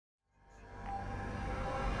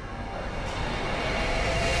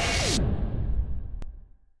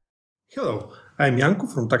Hello, I'm Janko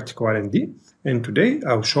from Tactical R&D, and today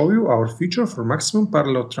I'll show you our feature for maximum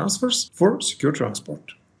parallel transfers for SecureTransport.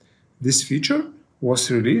 This feature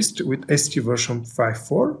was released with ST version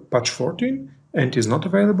 5.4, patch 14, and is not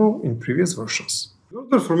available in previous versions. In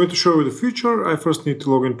order for me to show you the feature, I first need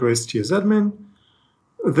to log into ST as admin.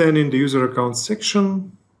 Then in the user account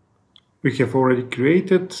section, we have already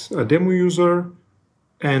created a demo user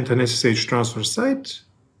and an SSH transfer site.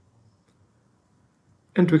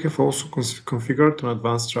 And we have also configured an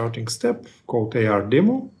advanced routing step called AR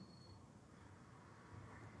demo.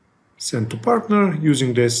 Send to partner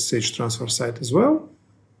using the SSH transfer site as well.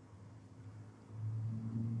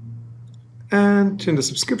 And in the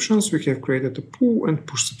subscriptions, we have created a pull and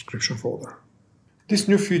push subscription folder. This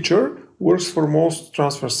new feature works for most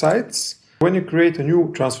transfer sites. When you create a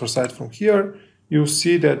new transfer site from here, you'll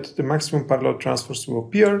see that the maximum parallel transfers will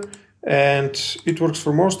appear, and it works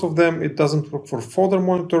for most of them. It doesn't work for folder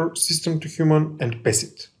monitor, system to human, and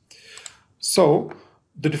PESIT. So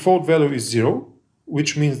the default value is 0,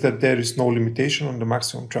 which means that there is no limitation on the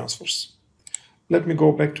maximum transfers. Let me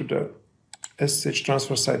go back to the SSH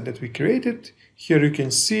transfer site that we created. Here you can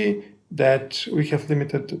see that we have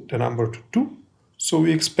limited the number to 2. So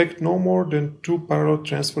we expect no more than 2 parallel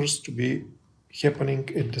transfers to be happening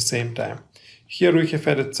at the same time. Here we have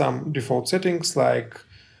added some default settings like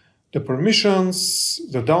the permissions,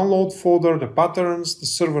 the download folder, the patterns, the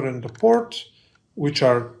server and the port, which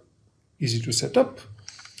are easy to set up.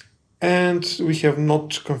 And we have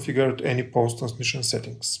not configured any post-transmission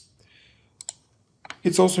settings.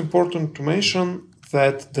 It's also important to mention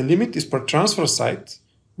that the limit is per transfer site,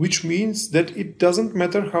 which means that it doesn't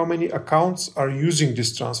matter how many accounts are using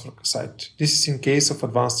this transfer site. This is in case of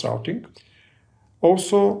advanced routing.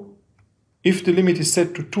 Also, if the limit is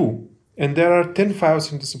set to 2 and there are 10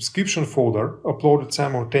 files in the subscription folder uploaded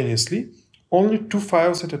simultaneously, only 2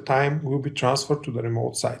 files at a time will be transferred to the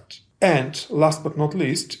remote site. And last but not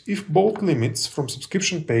least, if both limits from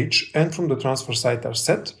subscription page and from the transfer site are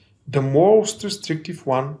set, the most restrictive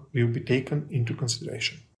one will be taken into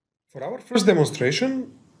consideration. For our first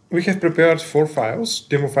demonstration, we have prepared 4 files,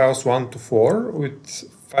 demo files 1 to 4 with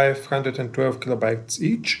 512 kilobytes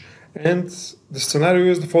each. And the scenario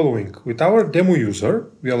is the following. With our demo user,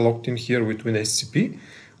 we are logged in here with WinSCP.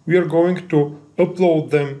 We are going to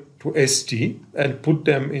upload them to ST and put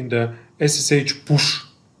them in the SSH push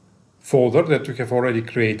folder that we have already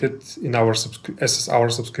created in our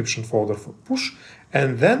subscription folder for push.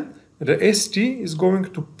 And then the ST is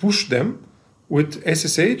going to push them with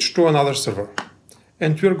SSH to another server.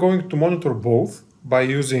 And we are going to monitor both by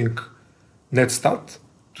using netstat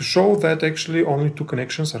to show that actually only 2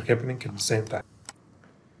 connections are happening at the same time.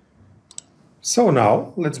 So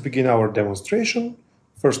now let's begin our demonstration.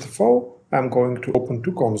 First of all, I'm going to open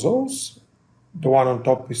 2 consoles. The one on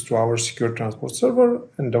top is to our SecureTransport server,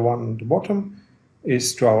 and the one on the bottom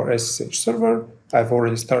is to our SSH server. I've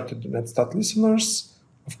already started the netstat listeners.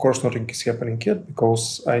 Of course, nothing is happening yet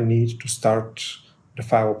because I need to start the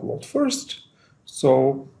file upload first.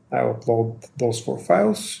 So I'll upload those 4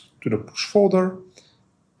 files to the push folder.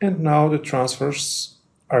 And now the transfers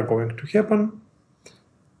are going to happen.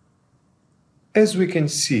 As we can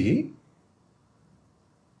see,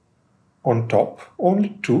 on top,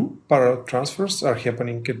 only 2 parallel transfers are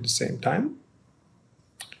happening at the same time.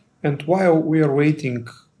 And while we are waiting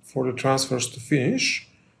for the transfers to finish,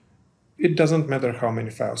 it doesn't matter how many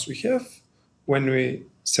files we have. When we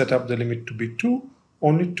set up the limit to be 2,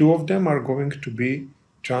 only 2 of them are going to be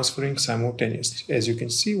transferring simultaneously. As you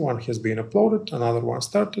can see, one has been uploaded, another one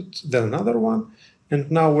started, then another one.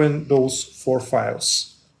 And now when those 4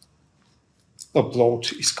 files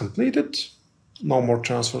upload is completed, no more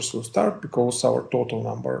transfers will start because our total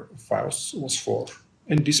number of files was 4.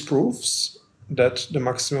 And this proves that the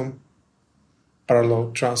maximum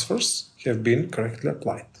parallel transfers have been correctly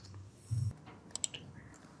applied.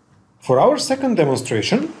 For our second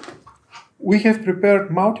demonstration, we have prepared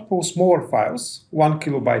multiple smaller files, 1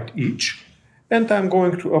 kilobyte each, and I'm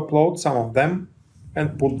going to upload some of them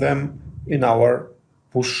and put them in our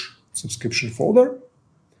push subscription folder.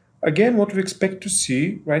 Again, what we expect to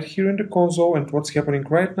see right here in the console and what's happening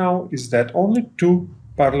right now is that only 2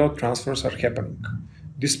 parallel transfers are happening.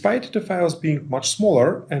 Despite the files being much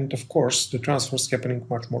smaller and of course the transfers happening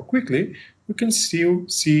much more quickly, you can still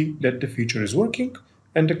see that the feature is working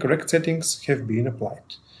and the correct settings have been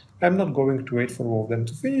applied. I'm not going to wait for all of them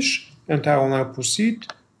to finish, and I will now proceed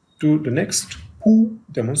to the next pull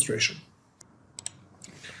demonstration.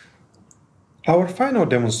 Our final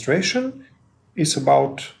demonstration is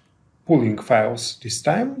about pulling files this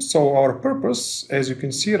time. So our purpose, as you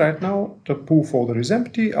can see right now, the pool folder is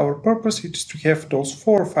empty. Our purpose is to have those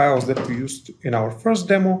 4 files that we used in our first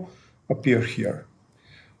demo appear here.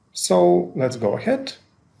 So let's go ahead,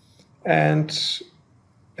 and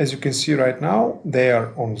as you can see right now, they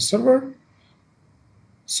are on the server.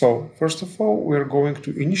 So first of all, we're going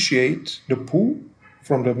to initiate the pool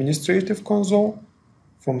from the administrative console,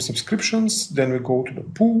 from subscriptions, then we go to the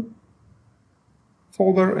pool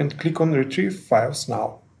folder and click on Retrieve Files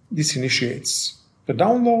Now. This initiates the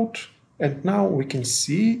download, and now we can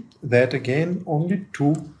see that again only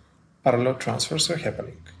 2 parallel transfers are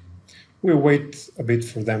happening. We'll wait a bit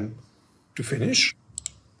for them to finish.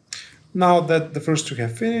 Now that the first 2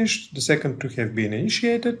 have finished, the second 2 have been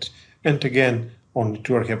initiated, and again only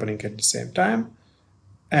 2 are happening at the same time.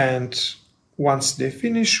 And once they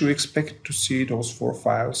finish, we expect to see those 4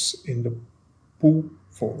 files in the pool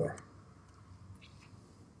folder.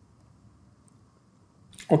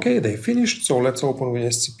 Okay, they finished, so let's open with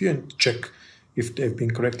SCP and check if they've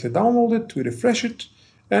been correctly downloaded. We refresh it,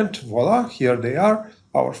 and voila, here they are.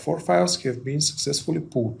 Our 4 files have been successfully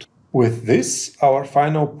pulled. With this, our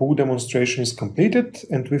final pool demonstration is completed,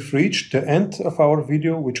 and we've reached the end of our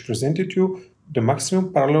video, which presented you the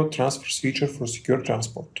maximum parallel transfers feature for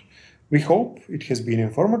SecureTransport. We hope it has been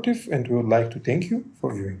informative, and we would like to thank you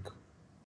for viewing.